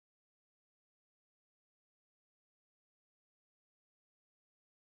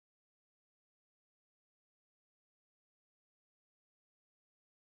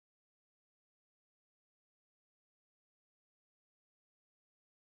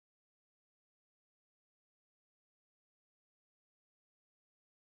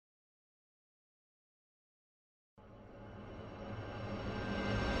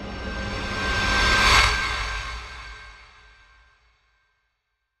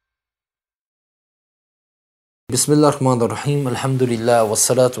Bismillahirrahmanirrahim, alhamdulillah,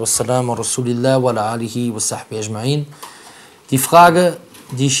 wassalatu wassalamu rasulillah wa ala alihi wa sahbihi ajma'in. Die Frage,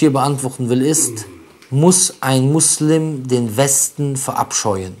 die ich hier beantworten will, ist: Muss ein Muslim den Westen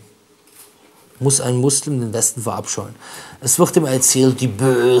verabscheuen? Muss ein Muslim den Westen verabscheuen? Es wird immer erzählt, die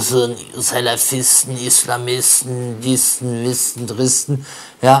bösen Salafisten, Islamisten, Disten, Wisten, Dristen,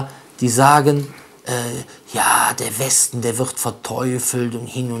 ja, die sagen, ja, der Westen, der wird verteufelt und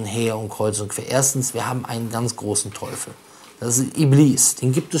hin und her und kreuz und quer. Erstens, wir haben einen ganz großen Teufel. Das ist Iblis.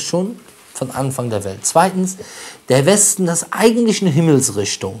 Den gibt es schon von Anfang der Welt. Zweitens, der Westen, das ist eigentlich eine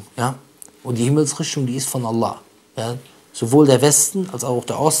Himmelsrichtung. Ja? Und die Himmelsrichtung, die ist von Allah. Ja? Sowohl der Westen, als auch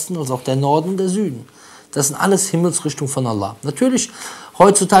der Osten, als auch der Norden und der Süden. Das sind alles Himmelsrichtungen von Allah. Natürlich,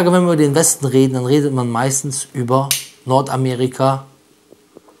 heutzutage, wenn wir über den Westen reden, dann redet man meistens über Nordamerika,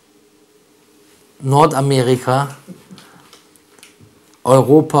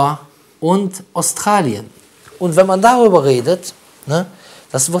 Europa und Australien. Und wenn man darüber redet, ne,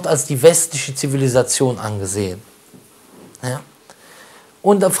 das wird als die westliche Zivilisation angesehen. Ja?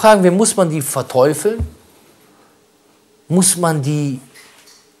 Und da fragen wir, muss man die verteufeln? Muss man die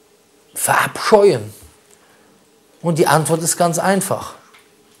verabscheuen? Und die Antwort ist ganz einfach.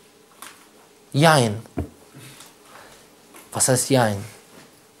 Jein. Was heißt Jein?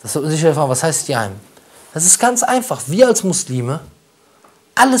 Das wird man sich fragen, was heißt Jein? Das ist ganz einfach. Wir als Muslime,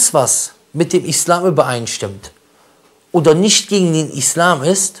 alles was mit dem Islam übereinstimmt oder nicht gegen den Islam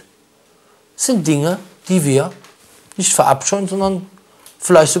ist, sind Dinge, die wir nicht verabscheuen, sondern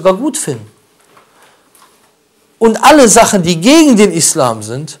vielleicht sogar gut finden. Und alle Sachen, die gegen den Islam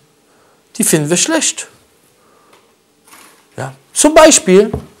sind, die finden wir schlecht. Ja? Zum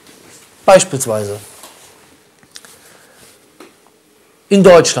Beispiel, beispielsweise, in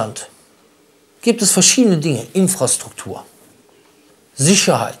Deutschland gibt es verschiedene Dinge, Infrastruktur,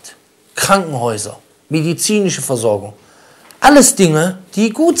 Sicherheit, Krankenhäuser, medizinische Versorgung. Alles Dinge, die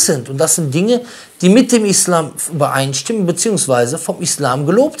gut sind. Und das sind Dinge, die mit dem Islam übereinstimmen, beziehungsweise vom Islam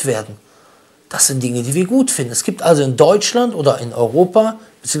gelobt werden. Das sind Dinge, die wir gut finden. Es gibt also in Deutschland oder in Europa,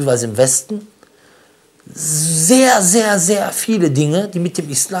 beziehungsweise im Westen, sehr, sehr, sehr viele Dinge, die mit dem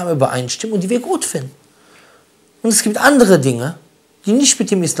Islam übereinstimmen und die wir gut finden. Und es gibt andere Dinge, die nicht mit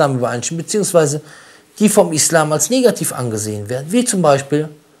dem Islam übereinstimmen, beziehungsweise die vom Islam als negativ angesehen werden, wie zum Beispiel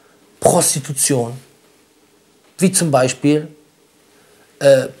Prostitution, wie zum Beispiel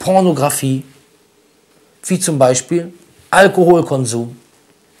Pornografie, wie zum Beispiel Alkoholkonsum,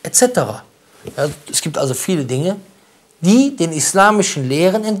 etc. Ja, es gibt also viele Dinge, die den islamischen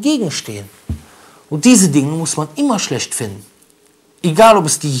Lehren entgegenstehen. Und diese Dinge muss man immer schlecht finden. Egal, ob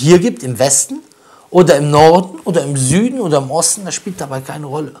es die hier gibt, im Westen, oder im Norden, oder im Süden, oder im Osten, das spielt dabei keine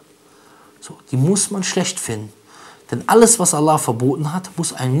Rolle. So, die muss man schlecht finden. Denn alles, was Allah verboten hat,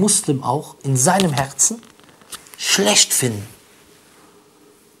 muss ein Muslim auch in seinem Herzen schlecht finden.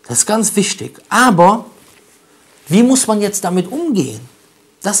 Das ist ganz wichtig. Aber wie muss man jetzt damit umgehen?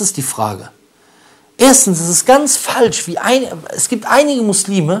 Das ist die Frage. Erstens, es ist ganz falsch, es gibt einige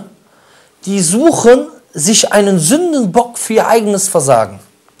Muslime, die suchen sich einen Sündenbock für ihr eigenes Versagen.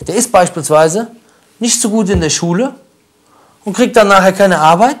 Der ist beispielsweise nicht so gut in der Schule und kriegt dann nachher keine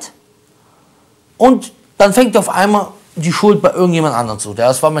Arbeit und dann fängt auf einmal die Schuld bei irgendjemand anderem zu.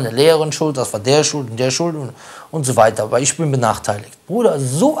 Das war meine Lehrerin schuld, das war der schuld und so weiter, aber ich bin benachteiligt. Bruder,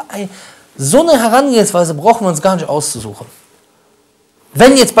 so eine Herangehensweise brauchen wir uns gar nicht auszusuchen.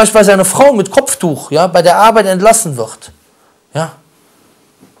 Wenn jetzt beispielsweise eine Frau mit Kopftuch, ja, bei der Arbeit entlassen wird, ja,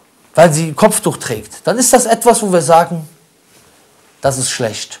 weil sie Kopftuch trägt, dann ist das etwas, wo wir sagen, das ist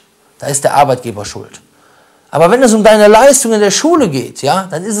schlecht. Da ist der Arbeitgeber schuld. Aber wenn es um deine Leistung in der Schule geht, ja,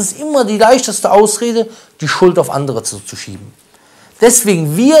 dann ist es immer die leichteste Ausrede, die Schuld auf andere zu schieben.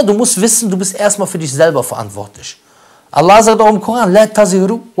 Deswegen, du musst wissen, du bist erstmal für dich selber verantwortlich. Allah sagt auch im Koran, La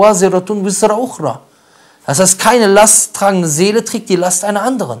taziru waziratun wizra ukhra. Das heißt, keine lasttragende Seele trägt die Last einer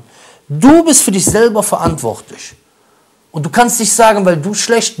anderen. Du bist für dich selber verantwortlich. Und du kannst nicht sagen, weil du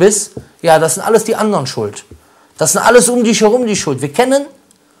schlecht bist, ja, das sind alles die anderen schuld. Das sind alles um dich herum die Schuld. Wir kennen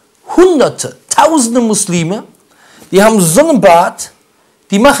Hunderte, Tausende Muslime, die haben so einen Bart,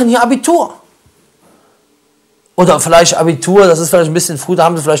 die machen hier Abitur. Oder vielleicht Abitur, das ist vielleicht ein bisschen früh, da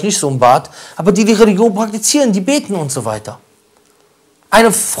haben sie vielleicht nicht so einen Bart, aber die Religion praktizieren, die beten und so weiter.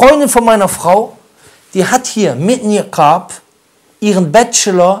 Eine Freundin von meiner Frau, die hat hier mit Niqab ihren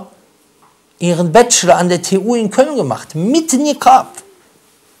Bachelor an der TU in Köln gemacht. Mit Niqab.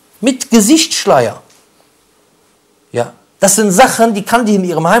 Mit Gesichtsschleier. Ja. Das sind Sachen, die kann die in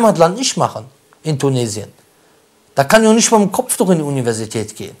ihrem Heimatland nicht machen, in Tunesien. Da kann die auch nicht mal mit dem Kopftuch in die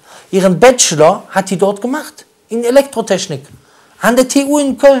Universität gehen. Ihren Bachelor hat die dort gemacht, in Elektrotechnik, an der TU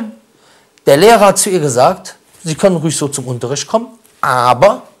in Köln. Der Lehrer hat zu ihr gesagt, Sie können ruhig so zum Unterricht kommen,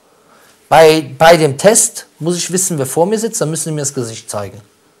 aber bei dem Test muss ich wissen, wer vor mir sitzt, dann müssen Sie mir das Gesicht zeigen.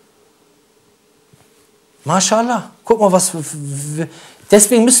 Mashallah, guck mal, was...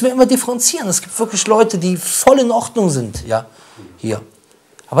 Deswegen müssen wir immer differenzieren. Es gibt wirklich Leute, die voll in Ordnung sind, ja, hier.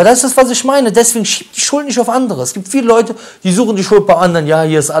 Aber das ist das, was ich meine. Deswegen schiebt die Schuld nicht auf andere. Es gibt viele Leute, die suchen die Schuld bei anderen. Ja,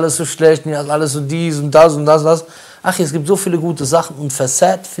 hier ist alles so schlecht, hier ist alles so dies und das und das und das. Ach, es gibt so viele gute Sachen und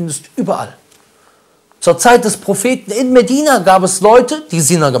Fasad findest du überall. Zur Zeit des Propheten in Medina gab es Leute, die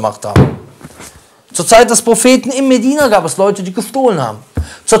Zina gemacht haben. Zur Zeit des Propheten in Medina gab es Leute, die gestohlen haben.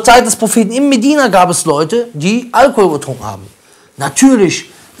 Zur Zeit des Propheten in Medina gab es Leute, die Alkohol getrunken haben. Natürlich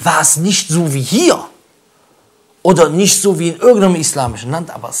war es nicht so wie hier oder nicht so wie in irgendeinem islamischen Land,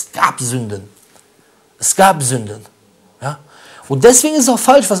 aber es gab Sünden. Es gab Sünden. Ja? Und deswegen ist es auch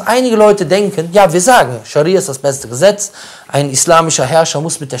falsch, was einige Leute denken. Ja, wir sagen, Scharia ist das beste Gesetz, ein islamischer Herrscher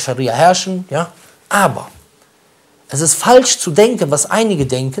muss mit der Scharia herrschen. Ja? Aber es ist falsch zu denken, was einige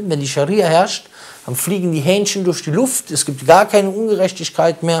denken, wenn die Scharia herrscht, dann fliegen die Hähnchen durch die Luft, es gibt gar keine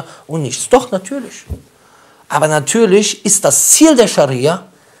Ungerechtigkeit mehr und nichts. Doch, natürlich. Aber natürlich ist das Ziel der Scharia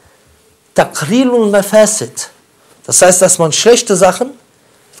Taqlilul Mafasid. Das heißt, dass man schlechte Sachen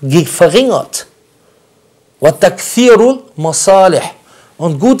verringert. Wa Takthirul Masalih.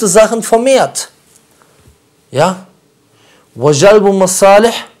 Und gute Sachen vermehrt. Ja? Wa Jalbul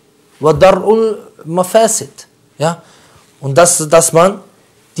Masalih wa Dar'ul Mafasid. Ja? Und dass man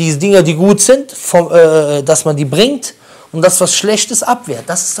die Dinge, die gut sind, dass man die bringt und das, was schlecht ist, abwehrt.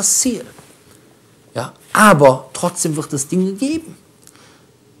 Das ist das Ziel. Ja? Aber trotzdem wird es Dinge geben.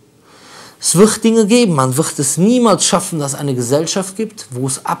 Es wird Dinge geben. Man wird es niemals schaffen, dass es eine Gesellschaft gibt, wo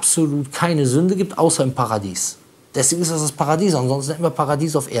es absolut keine Sünde gibt, außer im Paradies. Deswegen ist das das Paradies. Ansonsten immer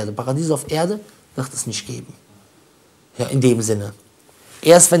Paradies auf Erde. Paradies auf Erde wird es nicht geben. Ja, in dem Sinne.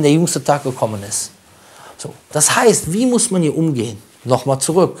 Erst wenn der jüngste Tag gekommen ist. So. Das heißt, wie muss man hier umgehen? Nochmal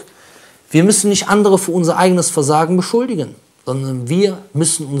zurück. Wir müssen nicht andere für unser eigenes Versagen beschuldigen, sondern wir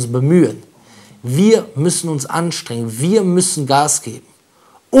müssen uns bemühen. Wir müssen uns anstrengen. Wir müssen Gas geben.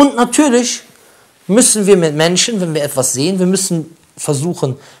 Und natürlich müssen wir mit Menschen, wenn wir etwas sehen, wir müssen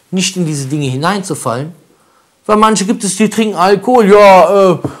versuchen, nicht in diese Dinge hineinzufallen. Weil manche gibt es, die trinken Alkohol.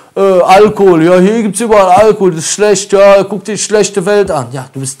 Ja, Alkohol. Ja, hier gibt es überall Alkohol. Das ist schlecht. Ja, guck dir die schlechte Welt an. Ja,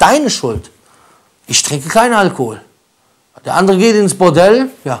 du bist deine Schuld. Ich trinke keinen Alkohol. Der andere geht ins Bordell,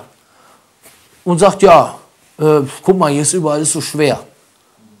 ja, und sagt, ja, guck mal, hier ist überall so schwer.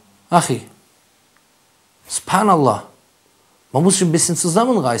 Achi, Subhanallah, man muss sich ein bisschen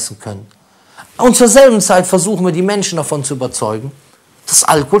zusammenreißen können. Und zur selben Zeit versuchen wir, die Menschen davon zu überzeugen, dass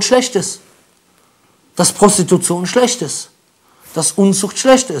Alkohol schlecht ist, dass Prostitution schlecht ist, dass Unzucht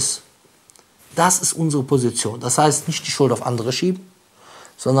schlecht ist. Das ist unsere Position. Das heißt, nicht die Schuld auf andere schieben,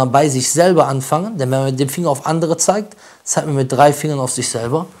 sondern bei sich selber anfangen. Denn wenn man mit dem Finger auf andere zeigt, zeigt man mit 3 Fingern auf sich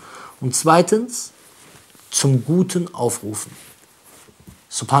selber. Und zweitens, zum Guten aufrufen.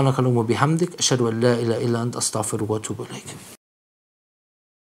 Subhanakallahumma bihamdik, ashhadu an la ilaha illa anta astaghfiruka wa atubu ilaik.